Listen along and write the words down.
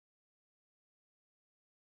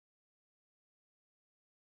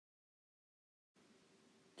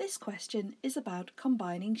This question is about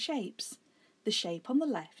combining shapes. The shape on the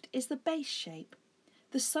left is the base shape.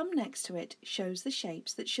 The sum next to it shows the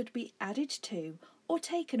shapes that should be added to or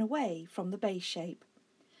taken away from the base shape.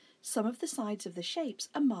 Some of the sides of the shapes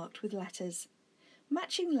are marked with letters.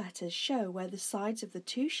 Matching letters show where the sides of the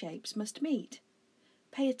two shapes must meet.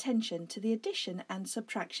 Pay attention to the addition and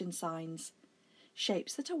subtraction signs.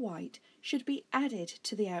 Shapes that are white should be added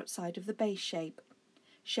to the outside of the base shape.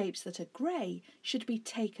 Shapes that are grey should be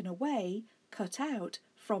taken away, cut out,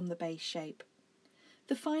 from the base shape.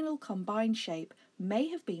 The final combined shape may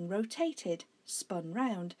have been rotated, spun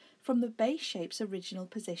round, from the base shape's original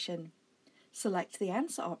position. Select the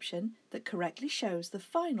answer option that correctly shows the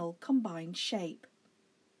final combined shape.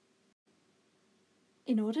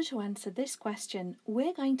 In order to answer this question,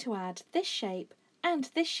 we're going to add this shape and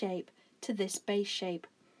this shape to this base shape,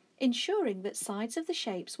 ensuring that sides of the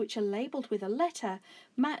shapes which are labelled with a letter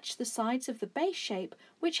match the sides of the base shape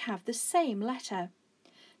which have the same letter.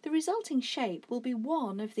 The resulting shape will be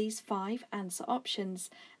one of these 5 answer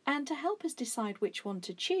options, and to help us decide which one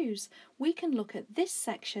to choose, we can look at this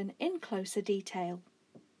section in closer detail.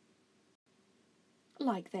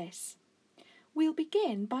 Like this. We'll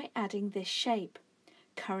begin by adding this shape.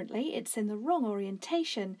 Currently it's in the wrong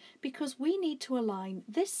orientation because we need to align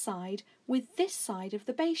this side with this side of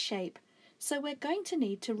the base shape, so we're going to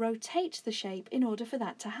need to rotate the shape in order for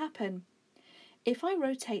that to happen. If I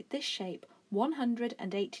rotate this shape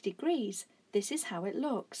 180 degrees, this is how it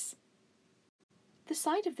looks. The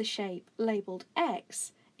side of the shape labelled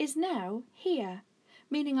X is now here,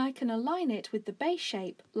 meaning I can align it with the base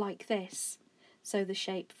shape like this, so the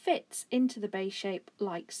shape fits into the base shape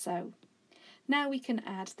like so. Now we can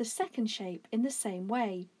add the second shape in the same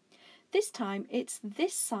way. This time it's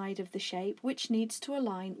this side of the shape which needs to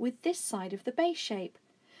align with this side of the base shape.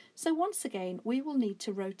 So once again we will need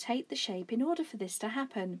to rotate the shape in order for this to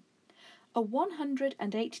happen. A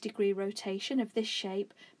 180 degree rotation of this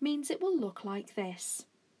shape means it will look like this.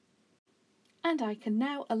 And I can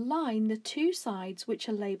now align the two sides which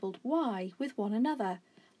are labelled Y with one another,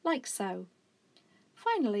 like so.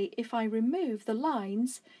 Finally, if I remove the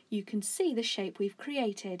lines, you can see the shape we've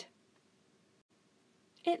created.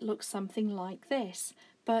 It looks something like this,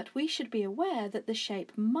 but we should be aware that the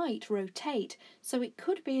shape might rotate, so it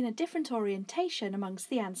could be in a different orientation amongst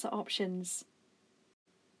the answer options.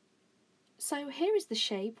 So here is the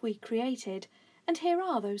shape we created, and here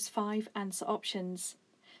are those 5 answer options.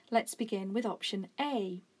 Let's begin with option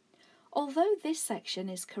A. Although this section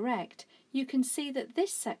is correct, you can see that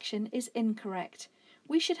this section is incorrect.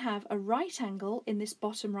 We should have a right angle in this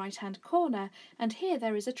bottom right-hand corner, and here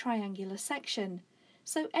there is a triangular section.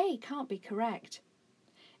 So A can't be correct.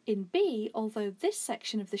 In B, although this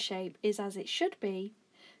section of the shape is as it should be,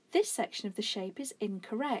 this section of the shape is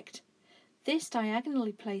incorrect. This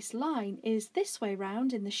diagonally placed line is this way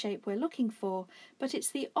round in the shape we're looking for, but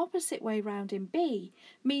it's the opposite way round in B,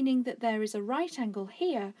 meaning that there is a right angle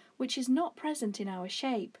here which is not present in our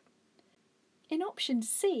shape. In option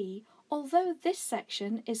C, although this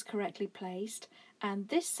section is correctly placed and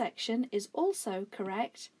this section is also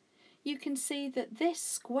correct, you can see that this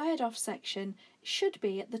squared off section should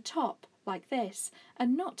be at the top, like this,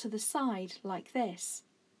 and not to the side, like this.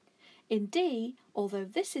 In D, although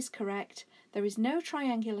this is correct, there is no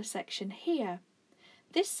triangular section here.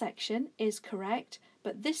 This section is correct,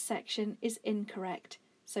 but this section is incorrect,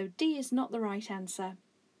 so D is not the right answer.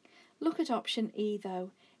 Look at option E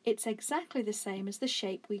though. It's exactly the same as the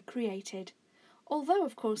shape we created. Although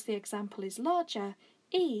of course the example is larger,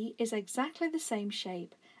 E is exactly the same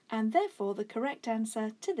shape, and therefore the correct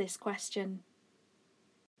answer to this question.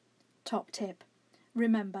 Top tip.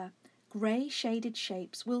 Remember, grey shaded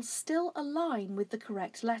shapes will still align with the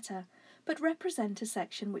correct letter, but represent a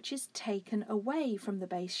section which is taken away from the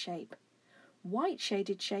base shape. White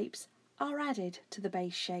shaded shapes are added to the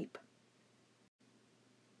base shape.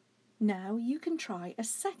 Now you can try a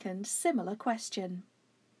second similar question.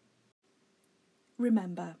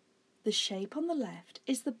 Remember, the shape on the left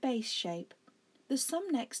is the base shape. The sum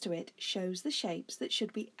next to it shows the shapes that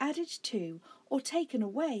should be added to or taken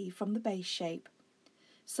away from the base shape.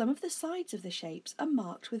 Some of the sides of the shapes are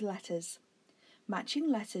marked with letters. Matching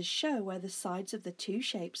letters show where the sides of the two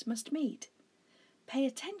shapes must meet. Pay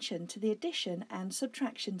attention to the addition and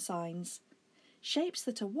subtraction signs. Shapes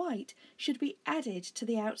that are white should be added to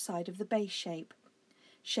the outside of the base shape.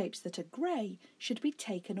 Shapes that are grey should be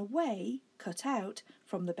taken away, cut out,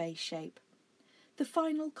 from the base shape. The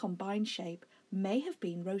final combined shape may have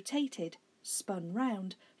been rotated, spun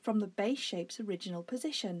round, from the base shape's original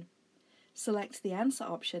position. Select the answer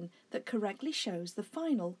option that correctly shows the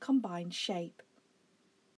final combined shape.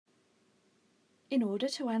 In order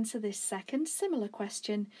to answer this second similar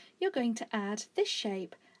question, you're going to add this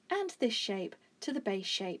shape and this shape to the base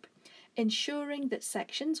shape, ensuring that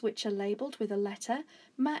sections which are labelled with a letter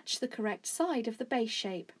match the correct side of the base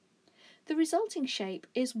shape. The resulting shape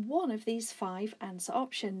is one of these 5 answer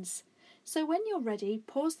options. So when you're ready,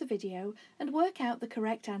 pause the video and work out the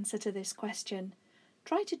correct answer to this question.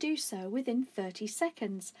 Try to do so within 30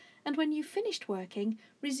 seconds, and when you've finished working,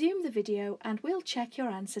 resume the video and we'll check your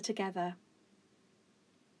answer together.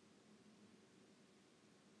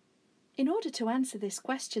 In order to answer this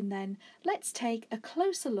question then, let's take a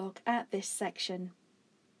closer look at this section.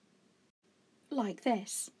 Like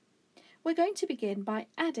this. We're going to begin by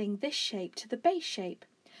adding this shape to the base shape,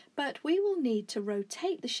 but we will need to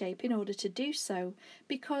rotate the shape in order to do so,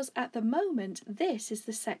 because at the moment this is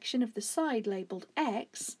the section of the side labelled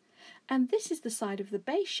X, and this is the side of the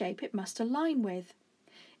base shape it must align with.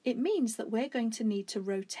 It means that we're going to need to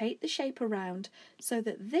rotate the shape around so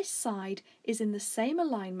that this side is in the same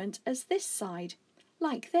alignment as this side,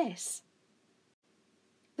 like this.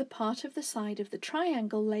 The part of the side of the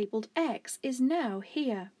triangle labelled X is now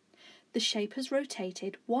here. The shape has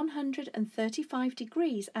rotated 135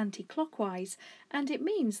 degrees anti-clockwise, and it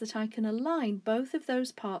means that I can align both of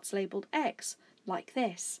those parts labelled X, like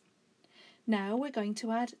this. Now we're going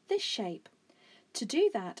to add this shape. To do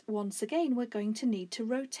that, once again we're going to need to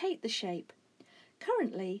rotate the shape.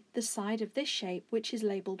 Currently, the side of this shape, which is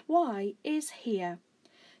labelled Y, is here.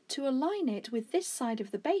 To align it with this side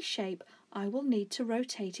of the base shape, I will need to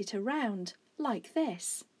rotate it around, like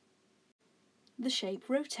this. The shape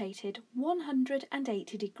rotated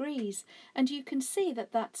 180 degrees, and you can see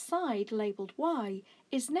that that side labelled Y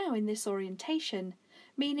is now in this orientation,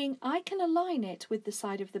 meaning I can align it with the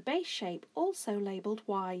side of the base shape also labelled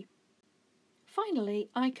Y. Finally,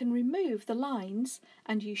 I can remove the lines,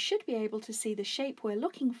 and you should be able to see the shape we're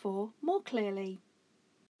looking for more clearly.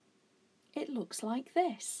 It looks like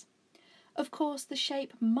this. Of course, the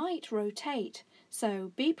shape might rotate,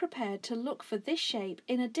 so be prepared to look for this shape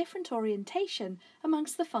in a different orientation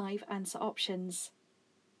amongst the 5 answer options.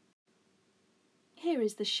 Here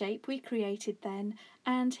is the shape we created then,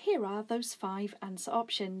 and here are those 5 answer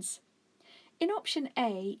options. In option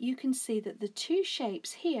A, you can see that the 2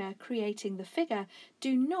 shapes here creating the figure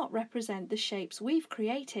do not represent the shapes we've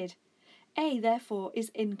created. A therefore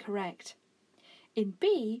is incorrect. In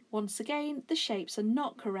B, once again, the shapes are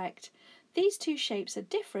not correct. These 2 shapes are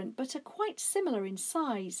different but are quite similar in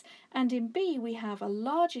size, and in B we have a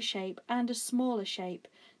larger shape and a smaller shape,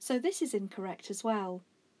 so this is incorrect as well.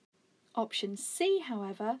 Option C,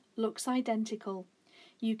 however, looks identical.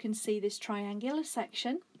 You can see this triangular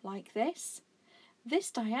section, like this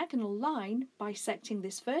diagonal line bisecting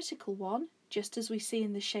this vertical one, just as we see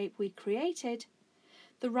in the shape we created,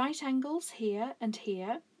 the right angles here and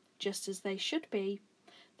here, just as they should be,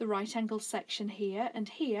 the right angle section here and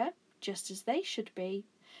here, just as they should be,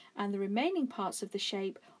 and the remaining parts of the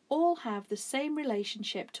shape all have the same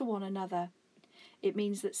relationship to one another. It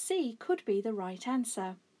means that C could be the right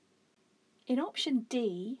answer. In option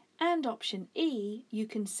D and option E, you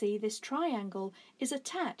can see this triangle is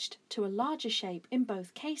attached to a larger shape in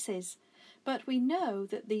both cases, but we know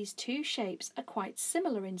that these 2 shapes are quite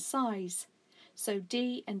similar in size. So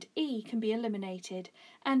D and E can be eliminated,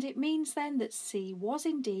 and it means then that C was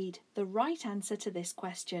indeed the right answer to this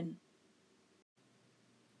question.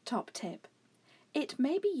 Top tip. It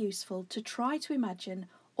may be useful to try to imagine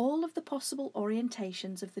all of the possible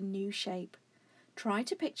orientations of the new shape. Try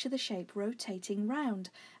to picture the shape rotating round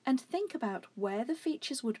and think about where the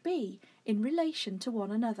features would be in relation to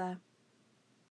one another.